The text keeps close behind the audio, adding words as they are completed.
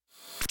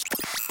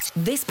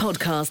This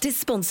podcast is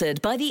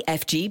sponsored by the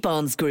FG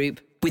Barnes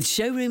Group, with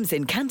showrooms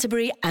in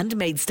Canterbury and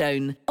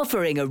Maidstone,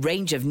 offering a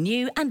range of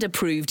new and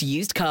approved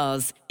used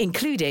cars,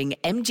 including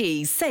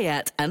MG,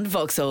 Seat and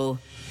Vauxhall.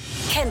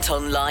 Kent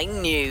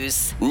Online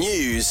News.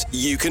 News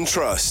you can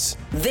trust.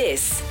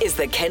 This is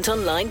the Kent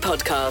Online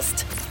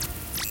Podcast.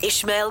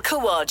 Ishmael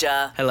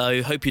Kawaja.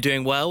 Hello, hope you're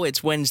doing well.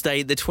 It's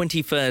Wednesday, the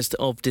 21st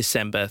of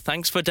December.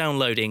 Thanks for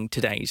downloading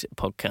today's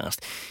podcast.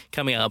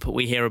 Coming up,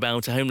 we hear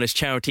about a homeless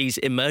charity's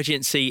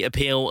emergency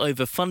appeal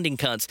over funding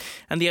cuts,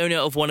 and the owner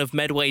of one of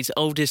Medway's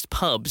oldest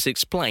pubs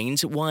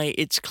explains why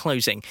it's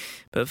closing.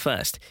 But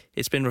first,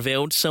 it's been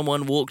revealed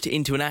someone walked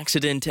into an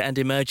accident and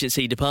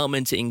emergency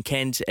department in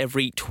Kent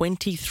every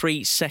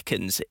 23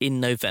 seconds in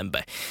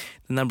November.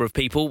 The number of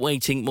people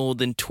waiting more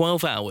than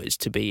 12 hours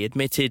to be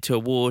admitted to a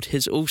ward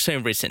has also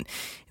risen.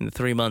 In the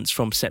 3 months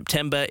from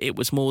September, it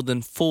was more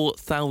than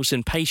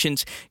 4,000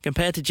 patients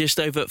compared to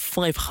just over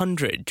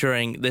 500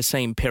 during the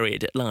same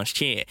period last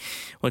year.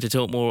 Want to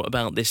talk more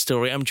about this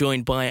story? I'm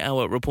joined by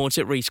our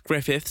reporter Rhys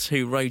Griffiths,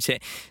 who wrote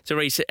it. So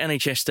Rhys,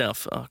 NHS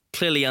staff are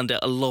clearly under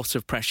a lot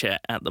of pressure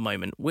at the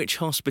moment. Which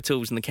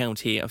hospitals in the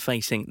county are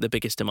facing the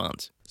biggest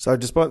demands? So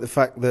despite the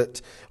fact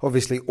that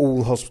obviously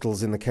all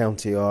hospitals in the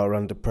county are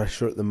under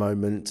pressure at the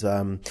moment,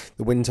 the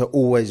winter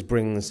always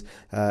brings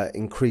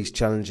increased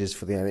challenges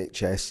for the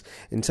NHS.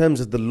 In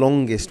terms of the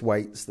longest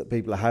waits that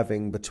people are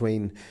having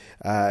between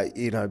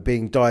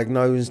being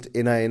diagnosed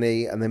in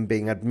A&E and then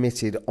being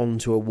admitted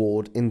onto a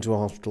ward, into a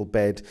hospital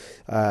bed,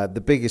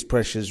 the biggest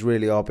pressures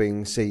really are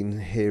being seen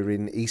here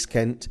in East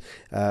Kent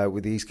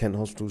with the East Kent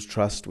Hospitals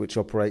Trust, which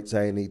operates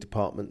A&E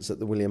departments at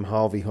the William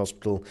Harvey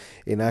Hospital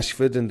in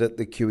Ashford and at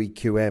the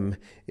QEQM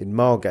in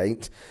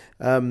Margate.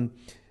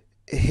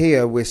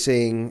 Here we're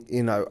seeing,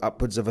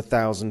 upwards of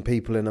 1,000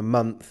 people in a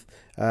month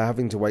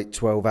having to wait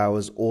 12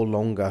 hours or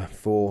longer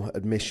for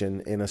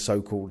admission in a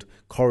so-called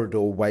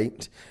corridor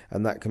wait.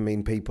 And that can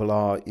mean people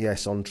are,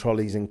 on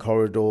trolleys in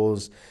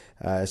corridors,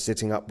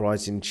 sitting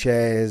upright in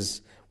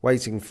chairs,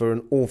 waiting for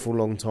an awful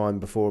long time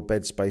before a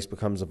bed space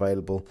becomes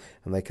available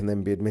and they can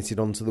then be admitted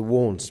onto the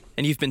wards.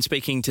 And you've been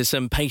speaking to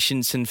some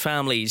patients and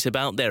families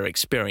about their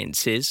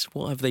experiences.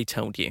 What have they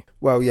told you?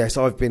 Well, yes,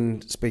 I've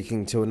been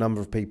speaking to a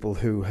number of people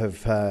who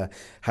have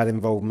had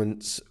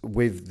involvements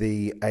with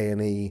the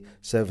A&E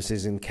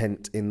services in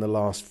Kent in the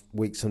last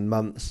weeks and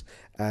months.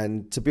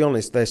 And to be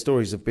honest, their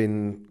stories have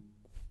been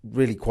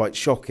really quite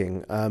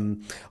shocking.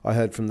 I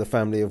heard from the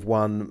family of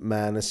one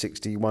man, a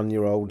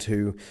 61-year-old,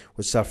 who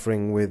was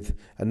suffering with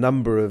a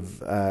number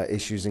of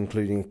issues,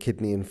 including a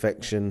kidney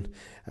infection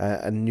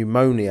and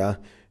pneumonia,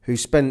 who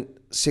spent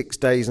 6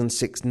 days and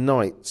 6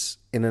 nights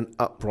in an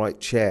upright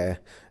chair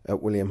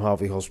at William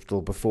Harvey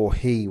Hospital before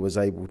he was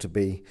able to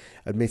be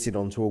admitted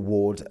onto a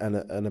ward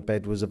and a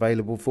bed was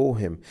available for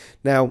him.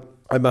 Now,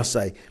 I must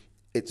say,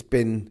 it's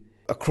been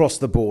across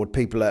the board,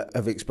 people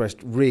have expressed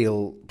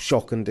real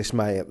shock and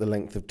dismay at the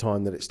length of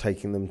time that it's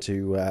taking them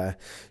to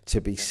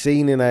be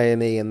seen in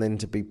A&E and then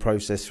to be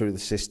processed through the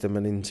system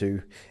and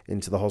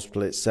into the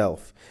hospital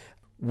itself.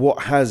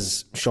 What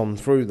has shone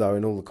through, though,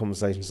 in all the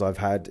conversations I've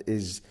had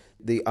is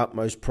the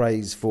utmost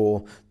praise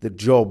for the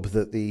job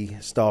that the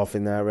staff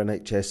in our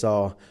NHS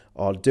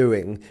are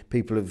doing.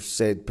 People have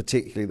said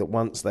particularly that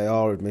once they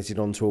are admitted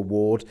onto a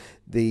ward,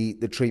 the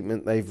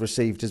treatment they've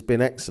received has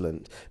been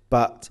excellent.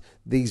 But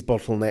these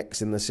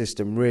bottlenecks in the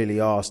system really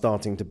are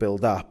starting to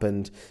build up,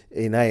 and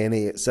in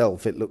A&E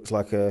itself it looks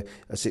like a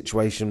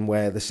situation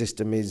where the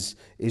system is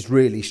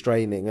really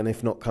straining and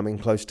if not coming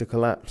close to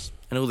collapse.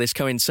 And all this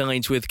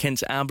coincides with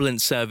Kent's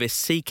ambulance service,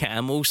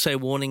 CCAM, also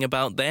warning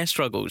about their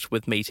struggles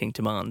with meeting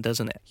demand,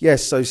 doesn't it?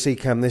 Yes, so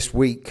CCAM this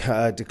week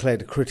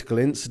declared a critical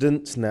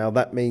incident. Now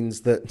that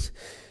means that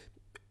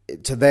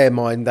to their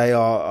mind, they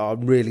are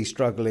really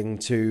struggling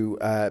to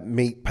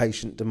meet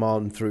patient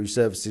demand through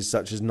services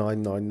such as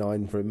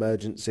 999 for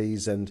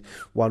emergencies and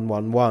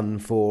 111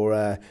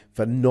 for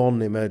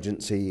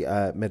non-emergency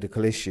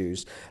medical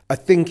issues. I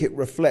think it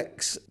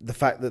reflects the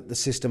fact that the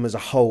system as a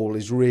whole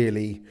is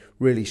really,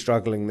 really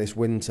struggling this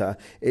winter.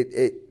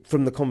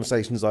 From the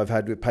conversations I've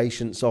had with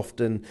patients,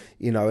 often,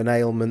 an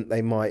ailment,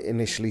 they might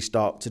initially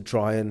start to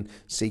try and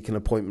seek an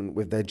appointment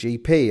with their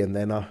GP, and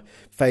then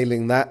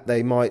failing that,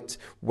 they might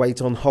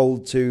wait on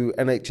hold to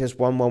NHS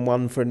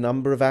 111 for a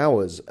number of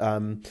hours.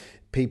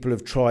 People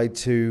have tried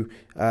to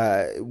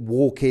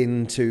walk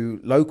into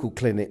local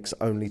clinics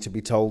only to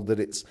be told that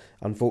it's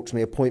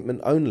unfortunately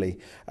appointment only.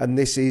 And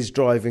this is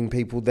driving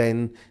people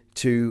then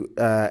to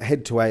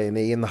head to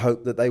A&E in the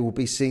hope that they will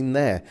be seen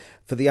there.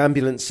 For the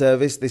ambulance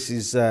service, this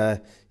is, I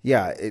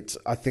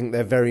think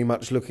they're very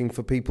much looking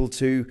for people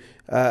to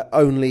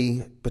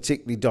only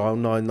particularly dial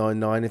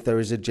 999 if there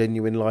is a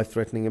genuine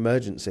life-threatening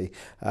emergency.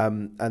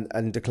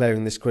 And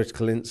declaring this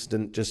critical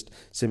incident just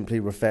simply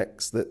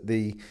reflects that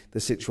the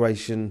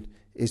situation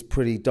is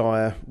pretty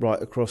dire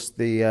right across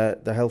the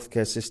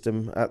healthcare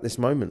system at this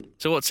moment.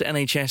 So what's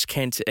NHS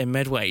Kent and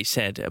Medway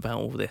said about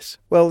all this?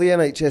 Well, the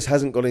NHS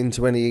hasn't got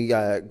into any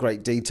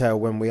great detail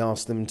when we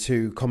asked them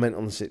to comment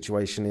on the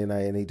situation in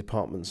A&E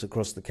departments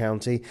across the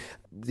county.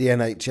 The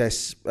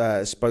NHS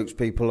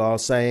spokespeople are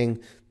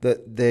saying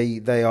that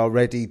they are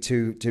ready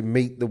to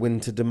meet the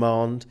winter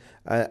demand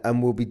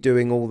and will be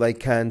doing all they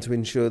can to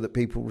ensure that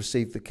people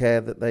receive the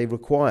care that they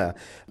require.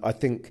 I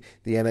think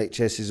the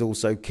NHS is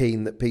also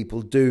keen that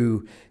people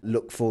do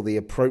look for the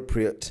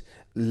appropriate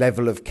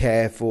level of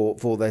care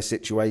for their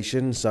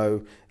situation.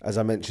 So, as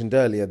I mentioned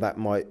earlier, that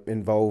might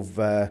involve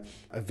a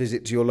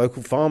visit to your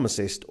local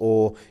pharmacist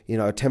or,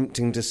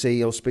 attempting to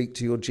see or speak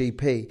to your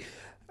GP.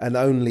 And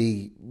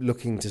only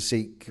looking to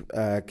seek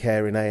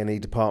care in A&E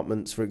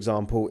departments, for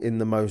example, in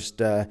the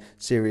most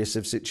serious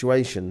of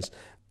situations.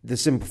 The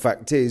simple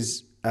fact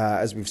is,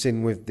 as we've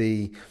seen with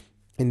the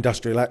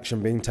industrial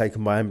action being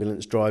taken by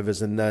ambulance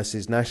drivers and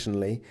nurses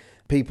nationally,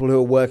 people who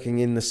are working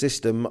in the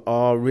system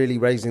are really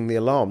raising the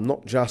alarm,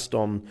 not just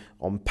on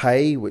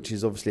pay, which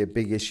is obviously a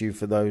big issue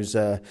for those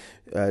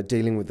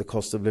dealing with the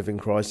cost of living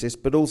crisis,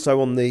 but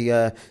also on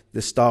the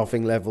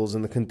staffing levels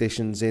and the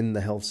conditions in the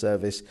health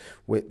service,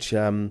 which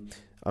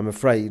I'm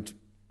afraid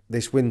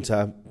this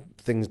winter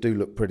things do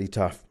look pretty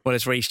tough. Well,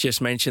 as Rhys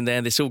just mentioned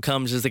there, this all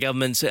comes as the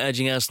government's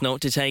urging us not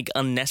to take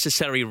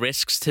unnecessary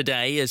risks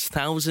today as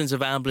thousands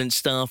of ambulance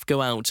staff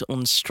go out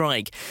on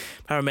strike.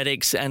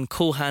 Paramedics and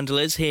call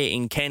handlers here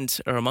in Kent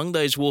are among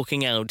those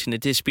walking out in a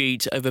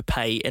dispute over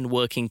pay and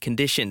working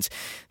conditions.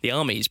 The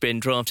Army's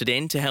been drafted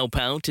in to help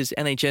out as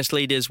NHS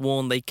leaders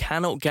warn they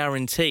cannot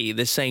guarantee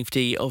the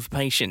safety of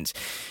patients.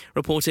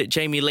 Reporter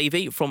Jamie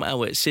Levy from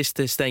our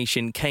sister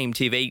station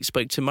KMTV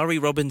spoke to Murray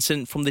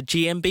Robinson from the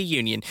GMB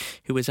union,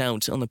 who was out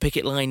on the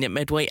picket line at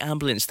Medway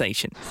Ambulance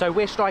Station. So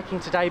we're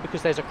striking today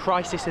because there's a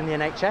crisis in the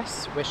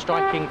NHS. We're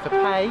striking for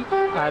pay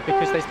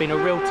because there's been a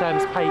real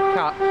terms pay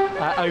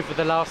cut over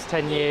the last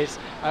 10 years.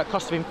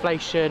 Cost of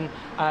inflation,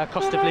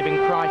 cost of living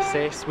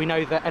crisis. We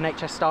know that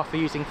NHS staff are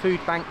using food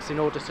banks in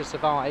order to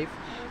survive.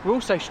 We're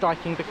also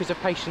striking because of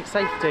patient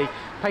safety.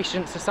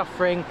 Patients are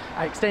suffering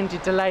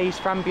extended delays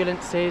for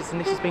ambulances, and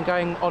this has been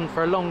going on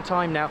for a long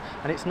time now,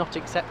 and it's not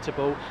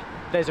acceptable.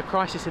 There's a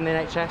crisis in the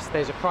NHS,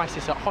 there's a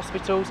crisis at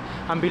hospitals.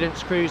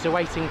 Ambulance crews are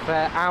waiting for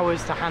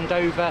hours to hand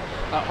over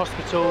at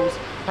hospitals.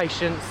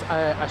 Patients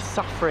are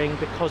suffering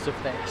because of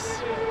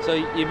this. So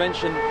you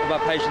mentioned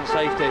about patient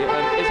safety.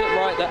 Is it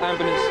right that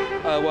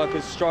ambulance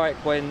workers strike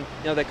when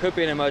there could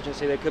be an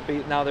emergency?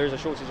 Now there is a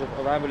shortage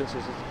of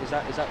ambulances. Is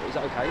that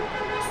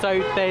okay? So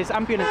there's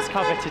ambulance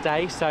cover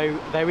today. So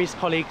there is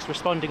colleagues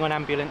responding on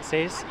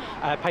ambulances.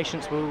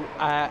 Patients will.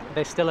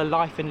 There's still a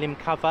life and limb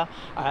cover.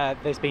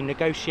 There's been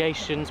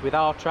negotiations with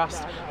our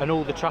trust and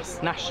all the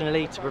trusts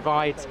nationally to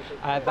provide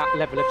that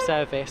level of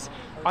service.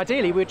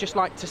 Ideally, we'd just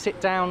like to sit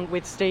down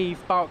with Steve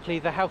Barclay,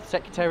 the Health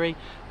Secretary,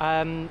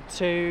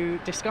 to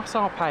discuss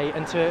our pay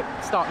and to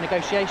start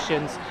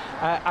negotiations.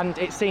 And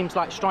it seems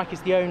like strike is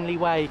the only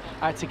way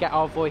to get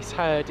our voice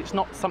heard. It's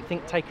not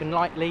something taken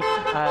lightly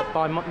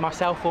by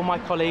myself or my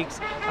colleagues.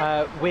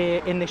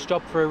 We're in this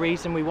job for a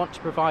reason. We want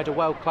to provide a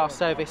world-class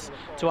service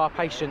to our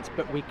patients,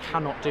 but we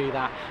cannot do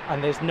that.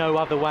 And there's no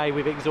other way.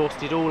 We've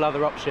exhausted all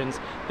other options.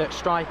 That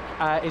strike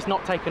is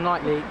not taken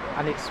lightly,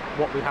 and it's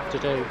what we have to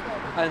do.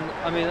 And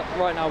I mean,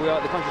 right now we are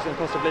at the country's in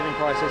cost of living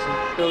crisis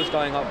and bills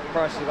going up,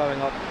 prices are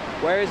going up.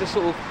 Where is the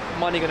sort of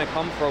money going to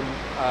come from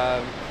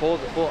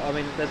I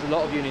mean, there's a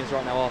lot of unions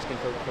right now asking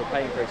for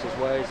pay increases.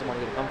 Where is the money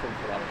going to come from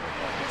for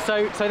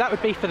that? So that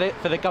would be for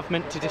the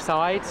government to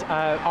decide.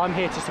 I'm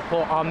here to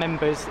support our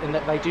members in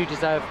that they do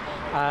deserve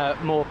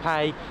more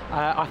pay.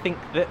 I think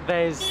that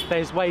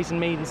there's ways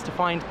and means to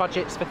find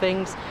budgets for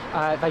things.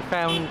 They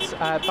found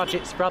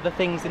budgets for other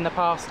things in the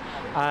past,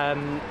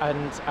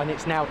 and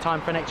it's now time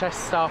for NHS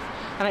staff.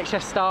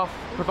 NHS staff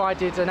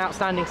provided an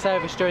outstanding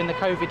service during the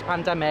COVID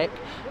pandemic.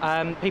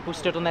 People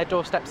stood on their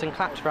doorsteps and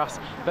clapped for us,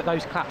 but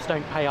those claps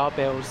don't pay our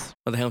bills.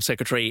 Well, the Health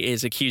Secretary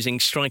is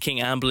accusing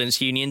striking ambulance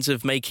unions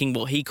of making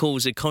what he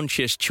calls a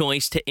conscious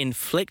choice to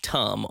inflict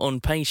harm on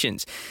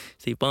patients.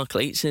 Steve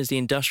Barclay says the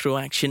industrial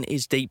action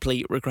is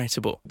deeply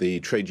regrettable. The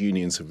trade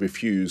unions have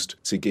refused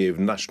to give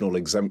national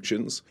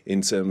exemptions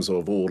in terms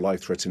of all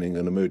life-threatening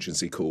and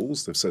emergency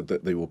calls. They've said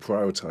that they will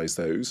prioritise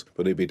those,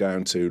 but it'll be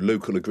down to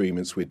local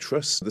agreements with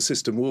trusts. The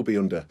system will be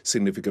under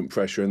significant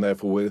pressure, and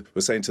therefore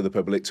we're saying to the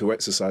public to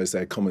exercise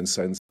their common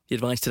sense. The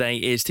advice today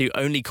is to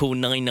only call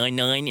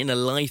 999 in a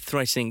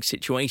life-threatening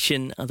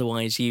situation,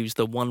 otherwise use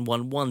the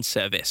 111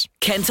 service.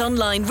 Kent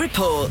Online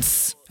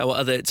reports. Our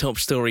other top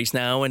stories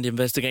now, and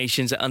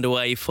investigations are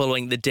underway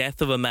following the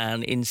death of a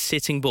man in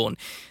Sittingbourne.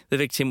 The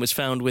victim was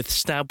found with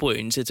stab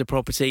wounds at a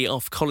property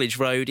off College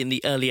Road in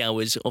the early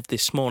hours of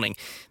this morning.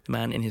 The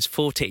man in his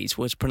 40s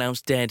was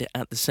pronounced dead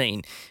at the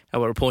scene.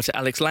 Our reporter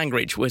Alex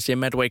Langridge was in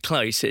Medway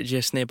Close,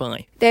 just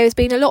nearby. There has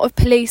been a lot of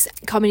police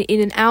coming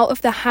in and out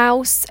of the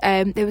house.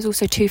 There was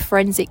also 2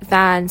 forensic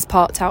vans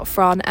parked out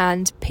front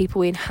and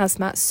people in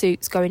hazmat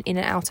suits going in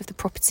and out of the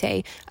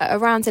property at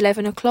around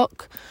 11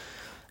 o'clock.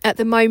 At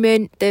the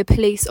moment, the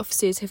police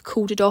officers have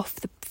cordoned off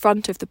the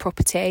front of the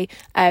property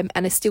and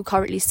are still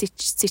currently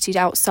seated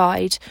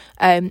outside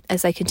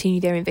as they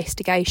continue their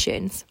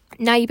investigations.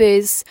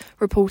 Neighbours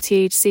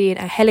reported seeing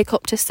a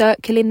helicopter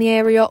circling the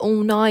area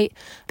all night,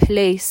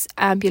 police,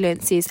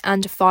 ambulances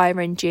and a fire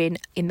engine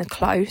in the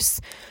close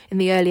in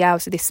the early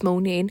hours of this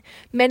morning.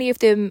 Many of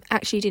them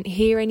actually didn't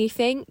hear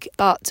anything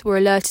but were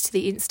alerted to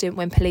the incident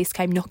when police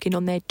came knocking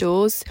on their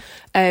doors.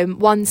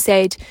 One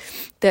said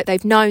that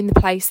they've known the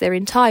place their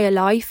entire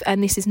life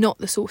and this is not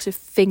the sort of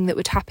thing that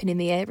would happen in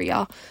the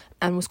area,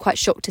 and was quite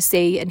shocked to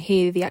see and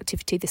hear the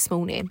activity this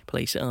morning.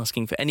 Police are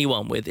asking for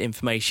anyone with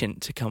information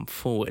to come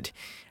forward.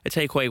 A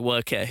takeaway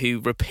worker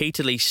who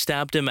repeatedly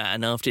stabbed a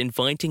man after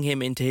inviting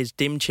him into his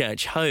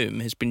Dymchurch home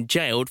has been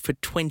jailed for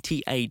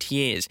 28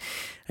 years.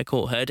 A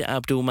court heard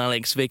Abdul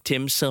Malik's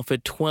victim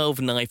suffered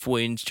 12 knife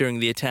wounds during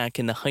the attack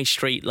in the High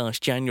Street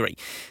last January.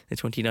 The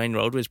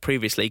 29-year-old was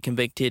previously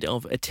convicted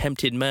of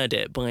attempted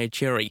murder by a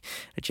jury.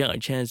 A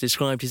judge has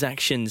described his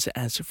actions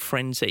as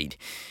frenzied.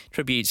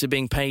 Tributes are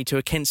being paid to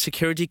a Kent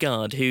security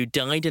guard who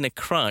died in a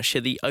crush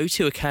at the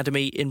O2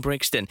 Academy in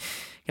Brixton.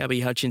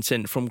 Gabby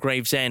Hutchinson from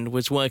Gravesend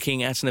was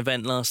working at an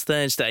event last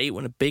Thursday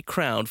when a big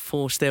crowd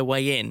forced their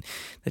way in.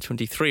 The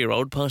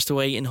 23-year-old passed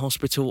away in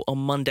hospital on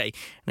Monday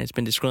and has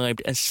been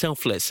described as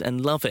selfless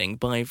and loving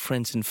by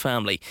friends and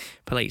family.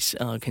 Police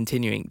are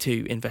continuing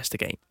to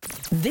investigate.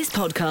 This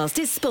podcast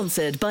is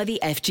sponsored by the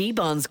FG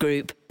Barnes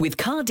Group, with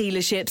car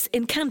dealerships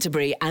in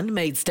Canterbury and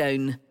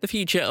Maidstone. The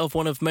future of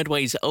one of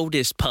Medway's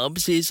oldest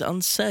pubs is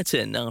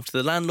uncertain after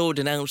the landlord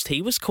announced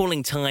he was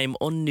calling time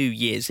on New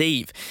Year's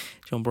Eve.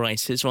 John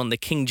Bryce has run the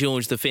King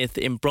George V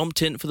in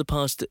Brompton for the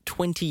past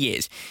 20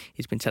 years.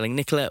 He's been telling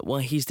Nicola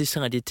why he's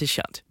decided to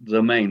shut.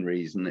 The main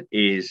reason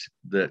is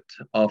that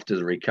after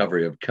the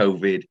recovery of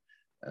COVID,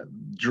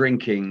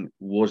 drinking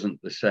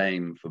wasn't the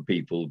same for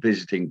people.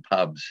 Visiting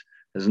pubs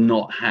has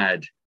not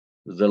had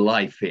the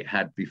life it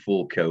had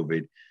before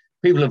COVID.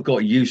 People have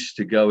got used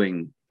to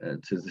going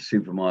to the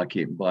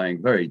supermarket and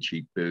buying very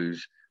cheap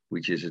booze,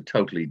 which is a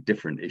totally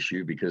different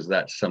issue because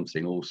that's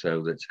something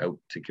also that's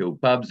helped to kill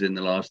pubs in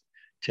the last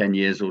 10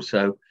 years or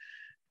so.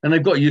 And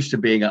they've got used to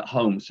being at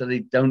home, so they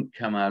don't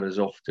come out as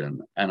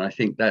often. And I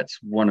think that's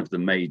one of the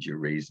major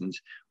reasons.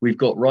 We've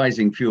got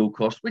rising fuel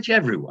costs, which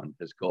everyone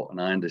has got,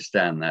 and I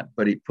understand that,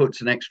 but it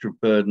puts an extra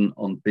burden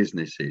on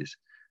businesses.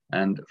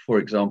 And for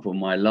example,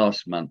 my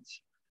last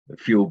month's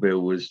fuel bill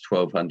was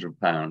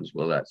 £1,200.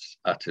 Well, that's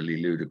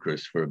utterly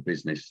ludicrous for a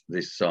business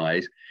this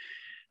size.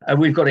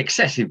 We've got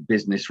excessive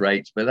business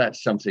rates, but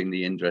that's something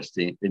the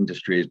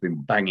industry has been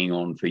banging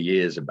on for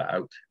years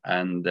about,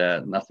 and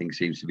nothing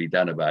seems to be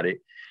done about it.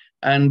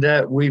 And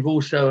we've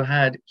also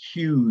had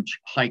huge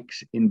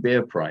hikes in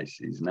beer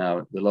prices.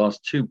 Now, the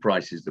last two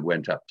prices that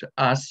went up to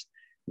us,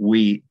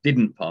 we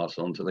didn't pass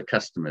on to the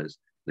customers.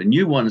 The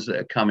new ones that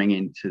are coming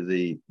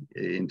into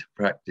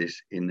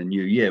practice in the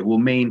new year will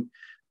mean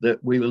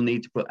that we will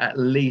need to put at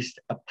least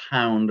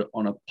 £1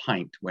 on a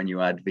pint when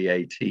you add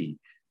VAT.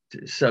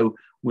 So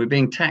we're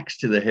being taxed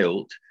to the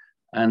hilt,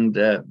 and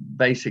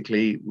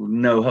basically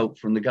no help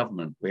from the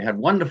government. We had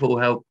wonderful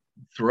help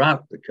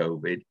throughout the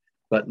COVID,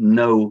 but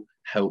no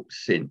help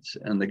since.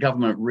 And the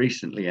government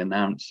recently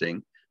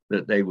announcing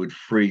that they would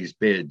freeze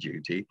beer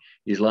duty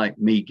is like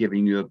me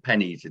giving you a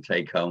penny to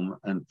take home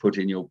and put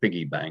in your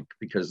piggy bank,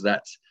 because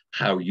that's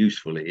how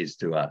useful it is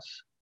to us.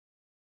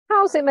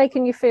 How's it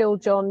making you feel,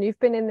 John? You've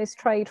been in this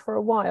trade for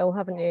a while,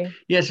 haven't you?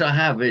 Yes, I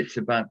have. It's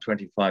about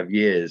 25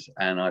 years,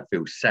 and I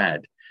feel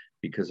sad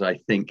because I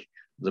think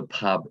the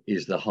pub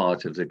is the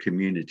heart of the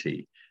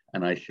community,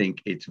 and I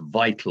think it's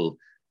vital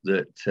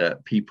that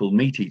people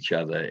meet each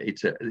other.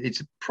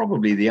 It's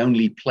probably the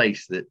only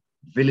place that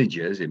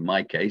villagers, in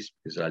my case,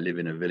 because I live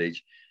in a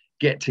village,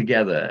 get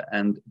together.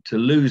 And to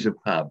lose a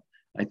pub,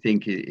 I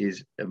think it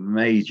is a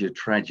major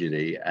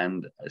tragedy.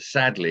 And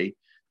sadly,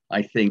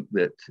 I think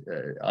that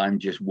I'm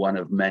just one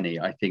of many.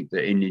 I think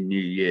that in the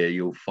new year,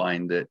 you'll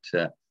find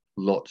that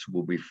lots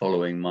will be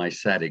following my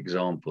sad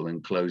example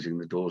and closing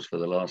the doors for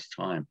the last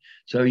time.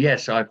 So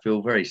yes, I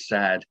feel very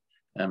sad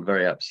and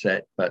very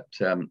upset, but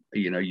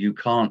you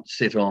can't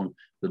sit on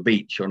the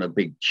beach on a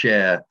big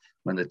chair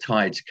when the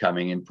tide's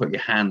coming and put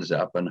your hands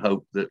up and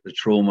hope that the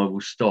trauma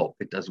will stop.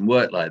 It doesn't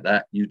work like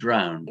that. You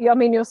drown. I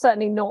mean, you're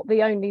certainly not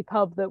the only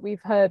pub that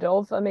we've heard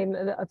of. I mean,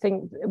 I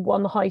think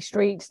one High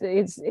Street,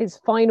 its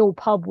final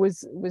pub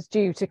was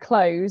due to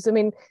close. I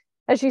mean,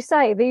 as you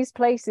say, these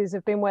places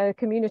have been where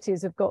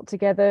communities have got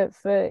together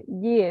for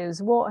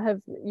years. What have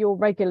your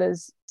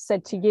regulars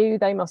said to you?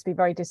 They must be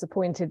very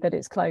disappointed that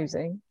it's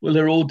closing. Well,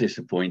 they're all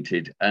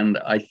disappointed. And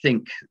I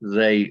think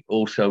they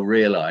also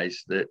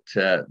realise that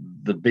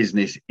the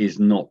business is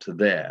not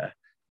there.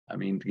 I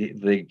mean,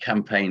 the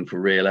campaign for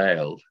Real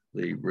Ale,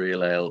 the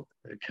Real Ale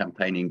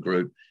campaigning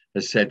group,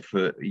 has said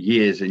for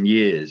years and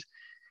years,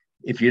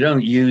 if you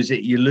don't use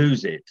it, you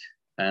lose it.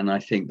 And I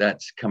think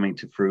that's coming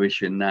to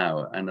fruition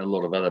now. And a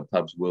lot of other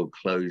pubs will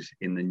close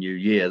in the new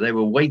year. They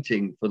were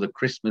waiting for the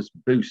Christmas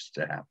boost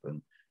to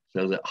happen,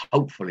 so that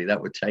hopefully that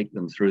would take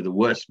them through the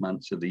worst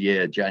months of the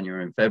year,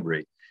 January and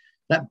February.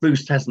 that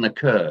boost hasn't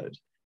occurred.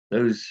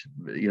 Those,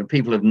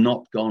 people have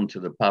not gone to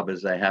the pub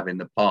as they have in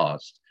the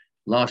past.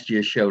 Last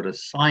year showed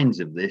us signs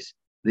of this.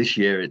 This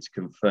year it's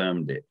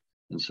confirmed it.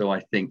 And so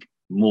I think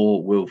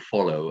more will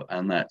follow,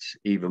 and that's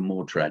even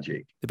more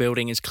tragic. The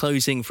building is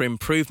closing for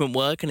improvement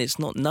work and it's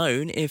not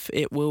known if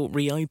it will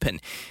reopen.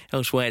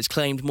 Elsewhere, it's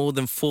claimed more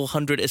than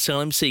 400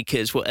 asylum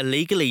seekers were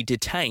illegally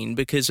detained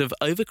because of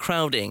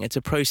overcrowding at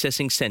a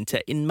processing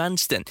centre in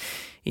Manston.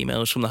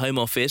 Emails from the Home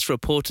Office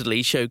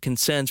reportedly show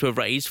concerns were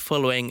raised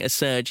following a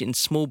surge in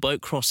small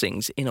boat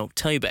crossings in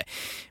October.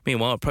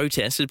 Meanwhile, a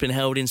protest has been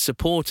held in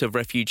support of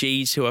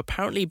refugees who are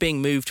apparently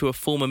being moved to a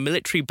former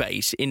military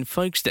base in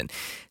Folkestone.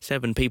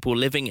 7 people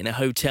living in a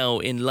hotel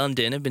in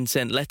London have been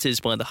sent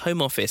letters by the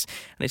Home Office,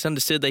 and it's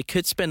understood they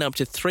could spend up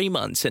to 3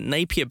 months at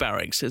Napier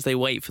Barracks as they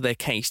wait for their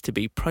case to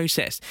be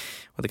processed.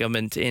 Well, the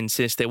government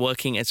insists they're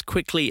working as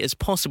quickly as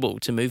possible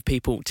to move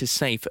people to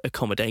safe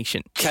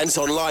accommodation. Kent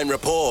Online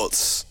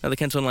reports. Now, the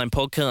Kent Online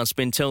podcast has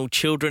been told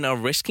children are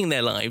risking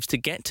their lives to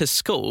get to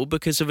school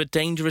because of a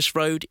dangerous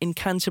road in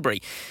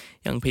Canterbury.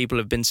 Young people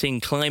have been seen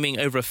climbing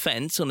over a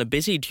fence on a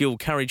busy dual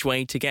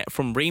carriageway to get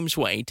from Reims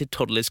Way to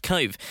Toddler's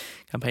Cove.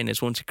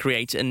 Campaigners want to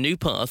create a new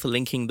path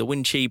linking the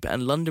Wincheap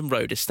and London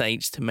Road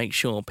estates to make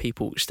sure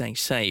people stay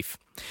safe.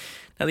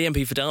 Now, the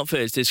MP for Dartford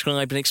has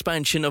described an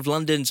expansion of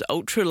London's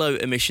ultra-low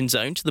emission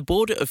zone to the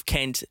border of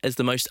Kent as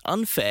the most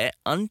unfair,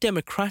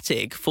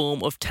 undemocratic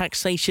form of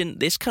taxation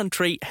this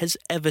country has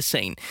ever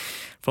seen.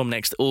 From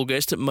next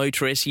August,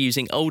 motorists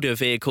using older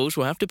vehicles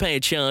will have to pay a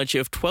charge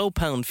of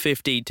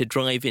 £12.50 to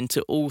drive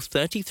into all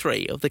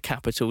 33 of the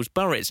capital's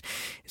boroughs.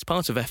 It's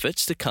part of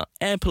efforts to cut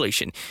air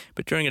pollution.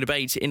 But during a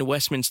debate in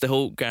Westminster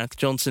Hall, Gareth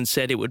Johnson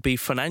said it would be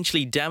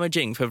financially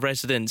damaging for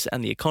residents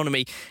and the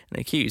economy and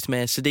accused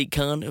Mayor Sadiq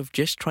Khan of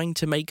just trying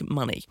to make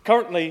money.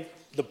 Currently,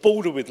 the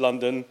border with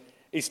London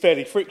is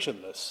fairly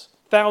frictionless.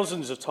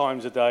 Thousands of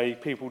times a day,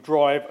 people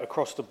drive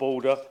across the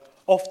border,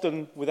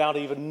 often without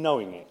even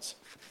knowing it.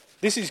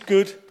 This is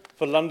good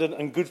for London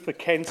and good for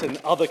Kent and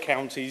other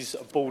counties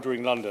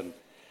bordering London.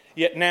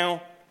 Yet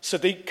now,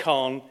 Sadiq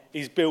Khan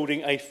is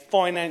building a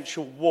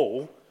financial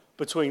wall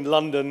between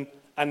London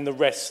and the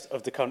rest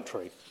of the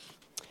country.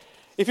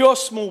 If you're a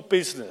small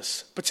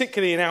business,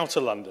 particularly in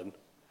outer London,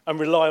 and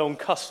rely on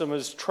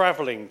customers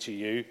travelling to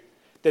you,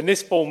 then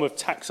this form of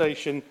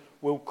taxation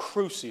will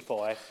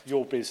crucify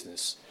your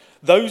business.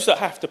 Those that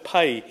have to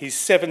pay his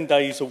 7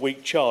 days a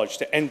week charge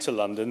to enter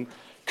London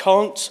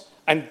can't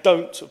and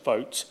don't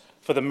vote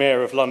for the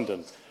Mayor of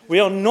London.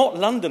 We are not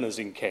Londoners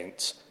in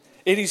Kent.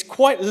 It is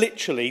quite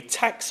literally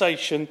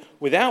taxation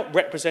without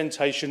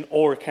representation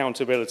or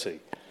accountability.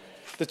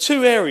 The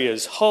 2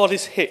 areas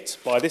hardest hit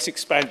by this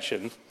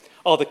expansion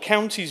are the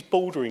counties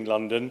bordering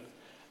London,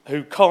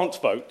 who can't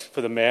vote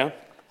for the Mayor,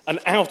 and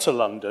outer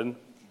London,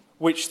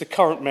 which the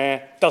current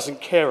Mayor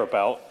doesn't care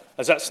about,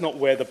 as that's not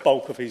where the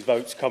bulk of his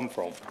votes come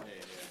from.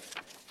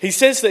 He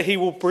says that he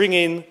will bring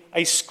in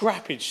a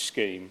scrappage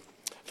scheme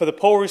for the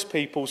poorest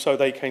people so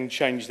they can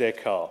change their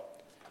car.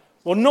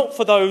 Well, not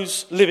for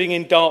those living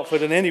in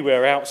Dartford and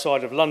anywhere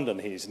outside of London,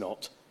 he is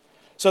not.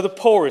 So the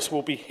poorest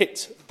will be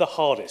hit the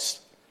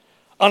hardest,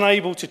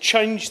 unable to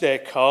change their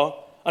car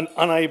and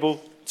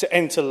unable to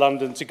enter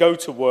London to go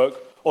to work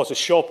or to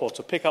shop or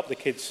to pick up the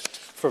kids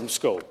from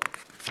school.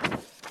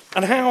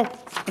 And how,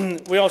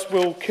 we ask,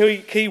 will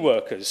key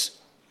workers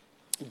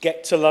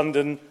get to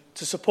London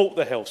to support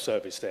the health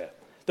service there,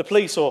 the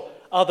police or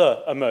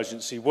other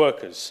emergency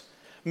workers?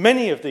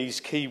 Many of these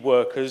key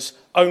workers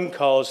own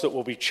cars that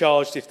will be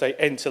charged if they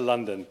enter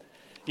London,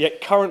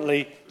 yet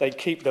currently they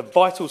keep the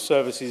vital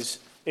services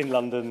in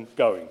London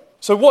going.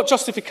 So what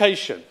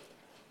justification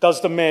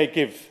does the Mayor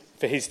give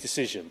for his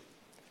decision?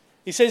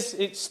 He says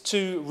it's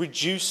to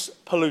reduce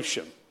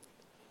pollution.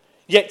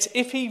 Yet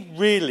if he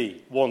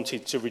really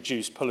wanted to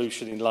reduce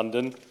pollution in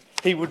London,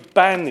 he would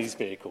ban these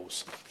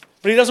vehicles.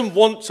 But he doesn't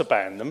want to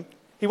ban them,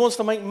 he wants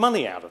to make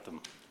money out of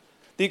them.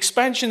 The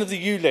expansion of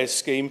the ULEZ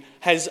scheme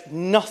has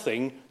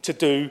nothing to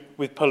do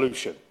with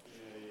pollution.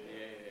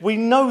 We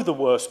know the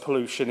worst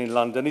pollution in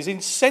London is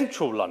in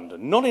central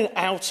London, not in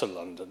outer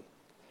London.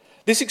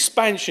 This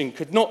expansion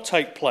could not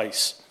take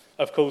place,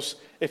 of course,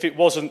 if it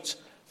wasn't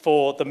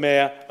for the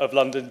Mayor of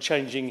London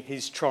changing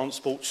his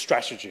transport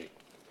strategy.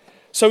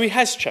 So he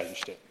has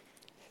changed it.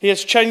 He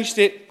has changed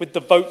it with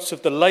the votes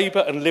of the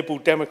Labour and Liberal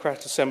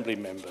Democrat Assembly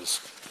members,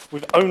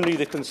 with only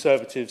the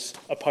Conservatives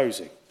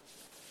opposing.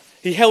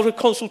 He held a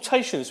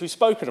consultation, as we've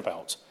spoken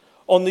about,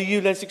 on the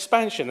ULEZ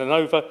expansion, and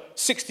over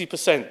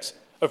 60%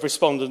 of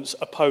respondents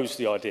opposed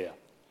the idea.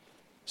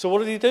 So what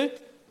did he do?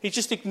 He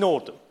just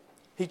ignored them.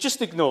 He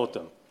just ignored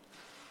them.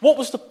 What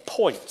was the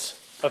point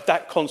of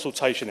that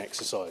consultation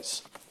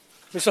exercise?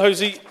 Mr.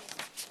 Hosey,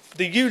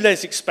 the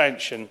ULEZ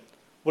expansion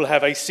will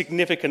have a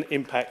significant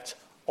impact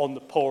on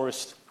the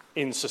poorest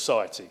in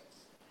society.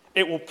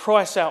 It will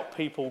price out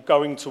people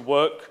going to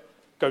work,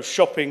 go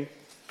shopping,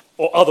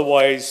 or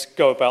otherwise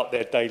go about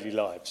their daily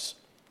lives.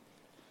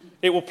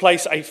 It will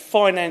place a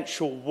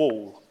financial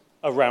wall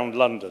around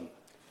London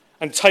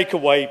and take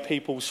away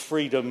people's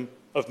freedom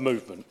of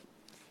movement.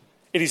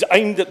 It is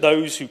aimed at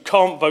those who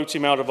can't vote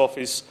him out of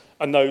office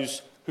and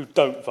those who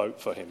don't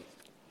vote for him.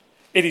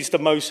 It is the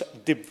most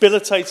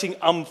debilitating,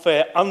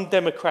 unfair,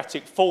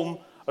 undemocratic form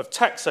of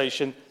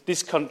taxation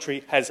this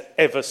country has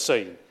ever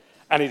seen.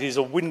 And it is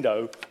a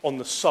window on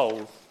the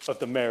soul of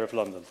the Mayor of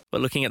London.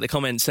 But looking at the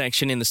comments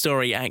section in the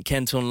story at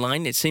Kent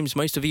Online, it seems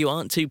most of you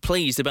aren't too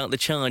pleased about the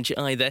charge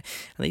either.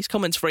 And these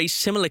comments raise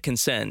similar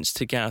concerns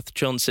to Gareth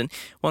Johnson.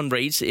 One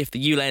reads, if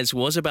the ULEZ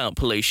was about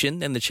pollution,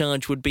 then the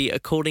charge would be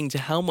according to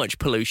how much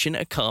pollution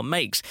a car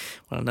makes.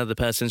 While another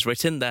person's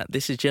written that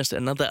this is just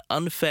another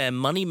unfair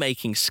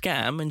money-making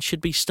scam and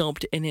should be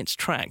stopped in its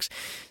tracks.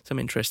 Some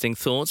interesting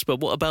thoughts, but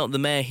what about the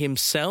Mayor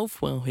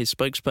himself? Well, his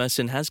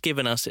spokesperson has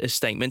given us a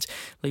statement.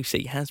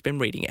 Lucy has been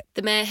reading it.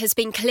 The Mayor has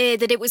been clear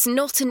that it was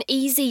not an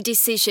easy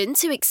decision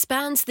to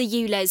expand the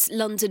ULEZ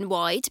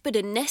London-wide, but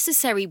a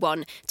necessary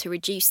one to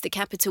reduce the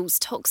capital's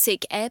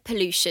toxic air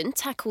pollution,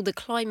 tackle the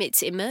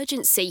climate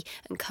emergency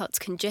and cut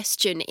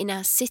congestion in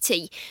our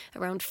city.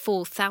 Around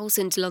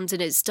 4,000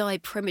 Londoners die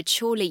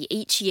prematurely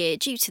each year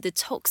due to the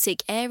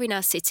toxic air in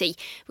our city,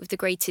 with the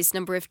greatest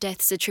number of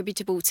deaths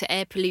attributable to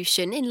air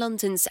pollution in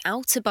London's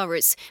outer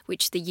boroughs,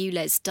 which the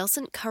ULEZ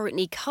doesn't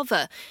currently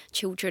cover.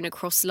 Children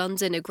across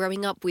London are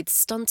growing up with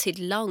stunted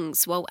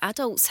lungs, while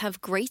adults have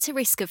greater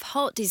risk of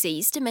heart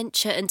disease,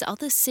 dementia and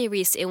other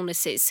serious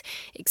illnesses.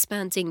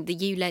 Expanding the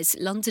ULEZ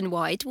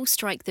London-wide will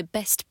strike the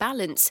best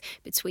balance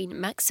between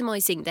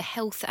maximising the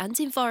health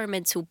and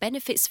environmental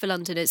benefits for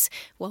Londoners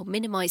while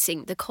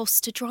minimising the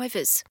cost to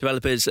drivers.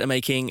 Developers are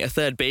making a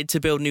third bid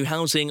to build new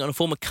housing on a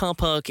former car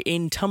park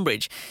in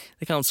Tunbridge.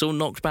 The council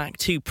knocked back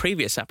two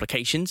previous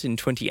applications in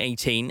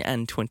 2018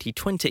 and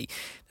 2020.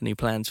 The new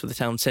plans for the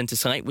town centre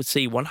site would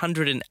see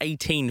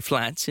 118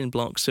 flats in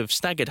blocks of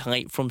staggered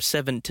height from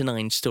 7 to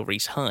 9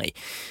 stories high.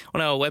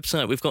 On our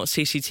website, we've got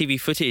CCTV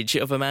footage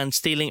of a man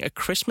stealing a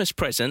Christmas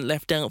present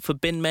left out for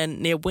bin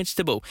men near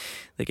Whitstable.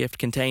 The gift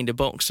contained a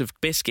box of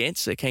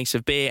biscuits, a case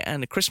of beer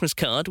and a Christmas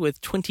card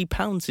with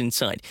 £20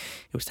 inside.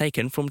 It was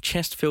taken from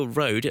Chesterfield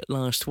Road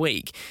last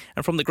week.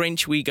 And from the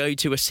Grinch, we go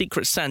to a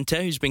secret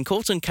Santa who's been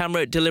caught on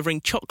camera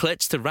delivering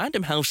chocolates to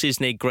random houses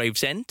near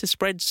Gravesend to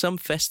spread some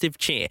festive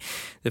cheer.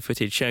 The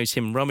footage shows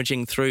him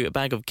rummaging through a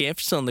bag of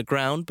gifts on the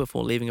ground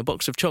before leaving a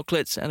box of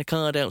chocolates and a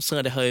card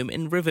outside a home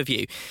in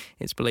Riverview.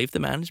 It's believed the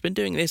man has been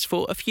doing this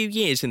for a few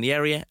years in the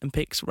area and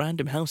picks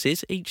random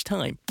houses each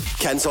time.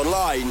 Kent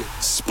Online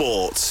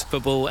Sport.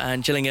 Football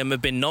and Gillingham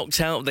have been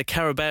knocked out of the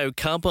Carabao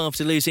Cup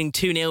after losing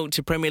 2-0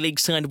 to Premier League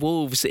side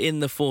Wolves in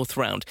the fourth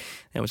round.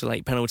 There was a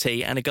late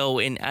penalty and a goal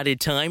in added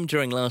time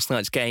during last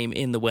night's game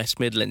in the West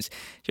Midlands.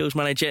 Gills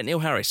manager Neil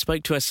Harris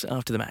spoke to us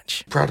after the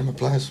match. Proud of my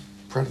players,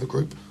 proud of the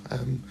group.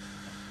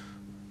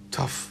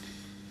 Tough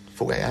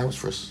 48 hours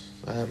for us,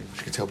 as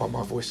you can tell by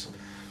my voice.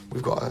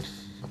 We've got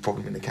a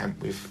problem in the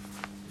camp with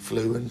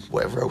flu and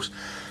whatever else.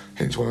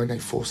 Hence why we only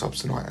 4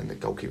 subs tonight, and the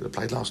goalkeeper that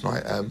played last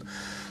night. And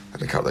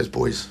a couple of those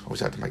boys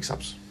always had to make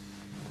subs.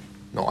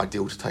 Not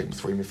ideal to take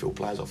 3 midfield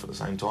players off at the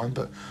same time,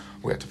 but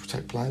we had to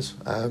protect players.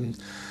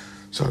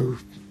 So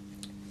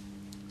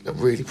I'm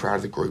really proud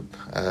of the group.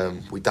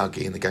 We dug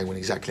in the game when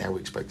exactly how we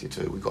expected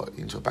to. We got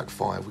into a back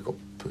 5, we got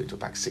put into a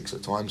back 6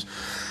 at times.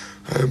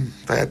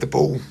 They had the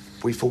ball,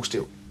 we forced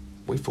it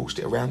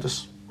around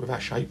us with our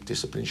shape,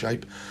 disciplined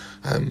shape,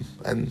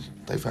 and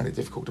they found it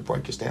difficult to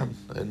break us down.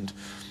 And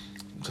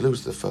to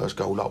lose the first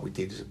goal like we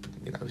did,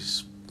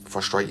 is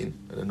frustrating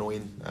and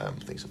annoying. I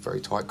think it's a very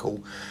tight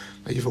call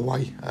either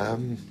way.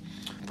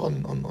 But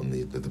on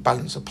the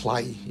balance of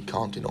play, you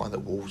can't deny that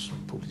Wolves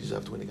probably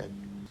deserve to win the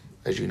game.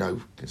 As you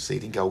know,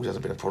 conceding goals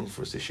hasn't been a problem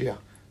for us this year,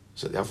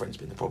 so the other end's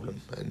been the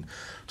problem. And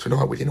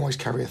tonight we didn't always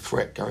carry a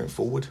threat going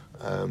forward,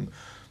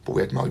 but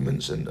we had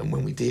moments, and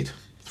when we did,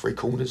 3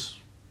 corners,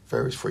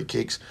 various free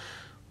kicks,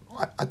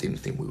 I didn't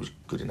think we was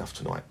good enough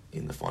tonight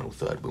in the final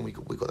third when we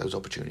got those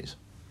opportunities.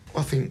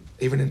 I think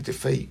even in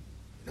defeat,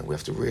 we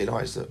have to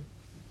realise that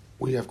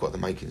we have got the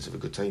makings of a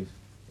good team.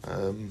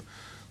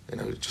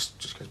 It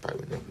just goes back,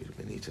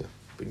 we need to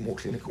be more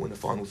clinical in the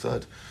final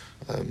third.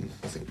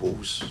 I think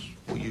Wolves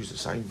will use the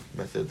same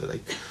method that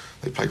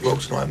they played well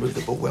tonight, moved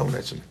the ball well, and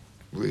had some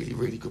really,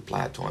 really good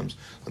play at times,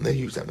 and they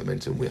use that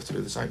momentum. We have to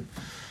do the same.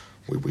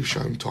 We've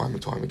shown time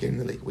and time again in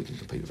the league we can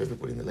compete with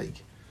everybody in the league.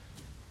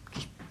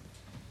 Just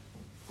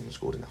haven't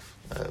scored enough.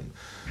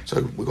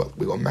 So we've got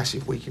a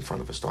massive week in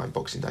front of us starting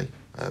Boxing Day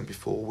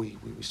before we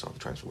start the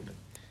transfer window.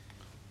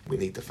 We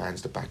need the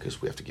fans to back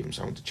us. We have to give them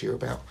something to cheer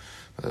about.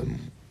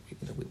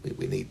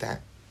 We need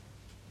that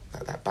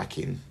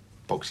backing.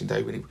 Boxing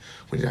Day, we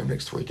need our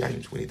next 3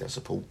 games. We need that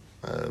support.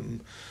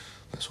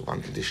 That sort of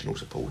unconditional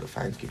support that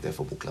fans give their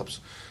football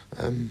clubs.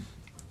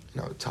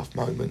 Tough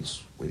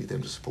moments, we need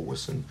them to support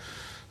us, and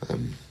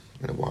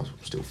while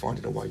still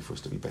finding a way for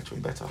us to be better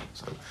and better.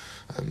 So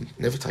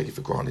never take it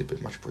for granted,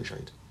 but much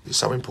appreciated. It's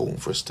so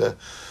important for us to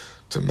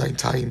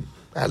maintain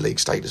our league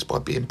status by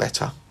being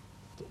better.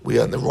 We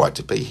earned the right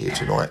to be here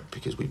tonight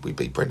because we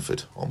beat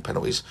Brentford on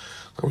penalties,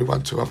 and we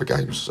won 2 other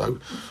games. So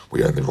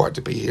we earned the right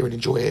to be here and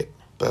enjoy it.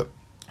 But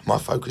My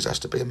focus has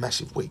to be a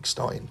massive week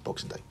starting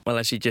Boxing Day. Well,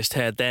 as you just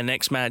heard, their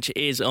next match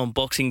is on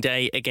Boxing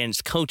Day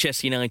against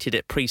Colchester United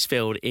at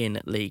Priestfield in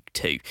League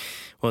 2.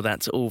 Well,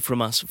 that's all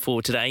from us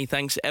for today.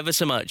 Thanks ever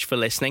so much for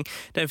listening.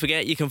 Don't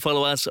forget, you can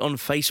follow us on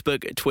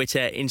Facebook,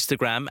 Twitter,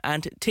 Instagram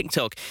and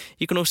TikTok.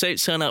 You can also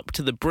sign up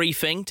to The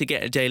Briefing to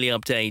get a daily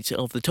update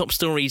of the top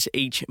stories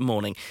each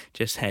morning.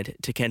 Just head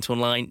to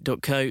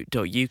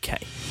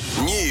kentonline.co.uk.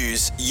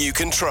 News you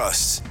can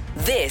trust.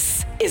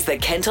 This is the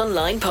Kent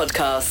Online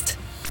Podcast.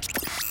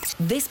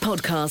 This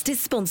podcast is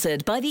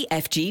sponsored by the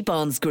FG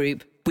Barnes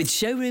Group, with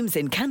showrooms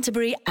in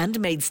Canterbury and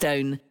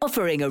Maidstone,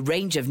 offering a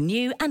range of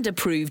new and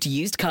approved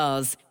used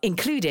cars,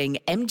 including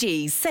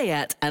MG,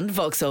 Seat and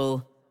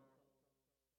Vauxhall.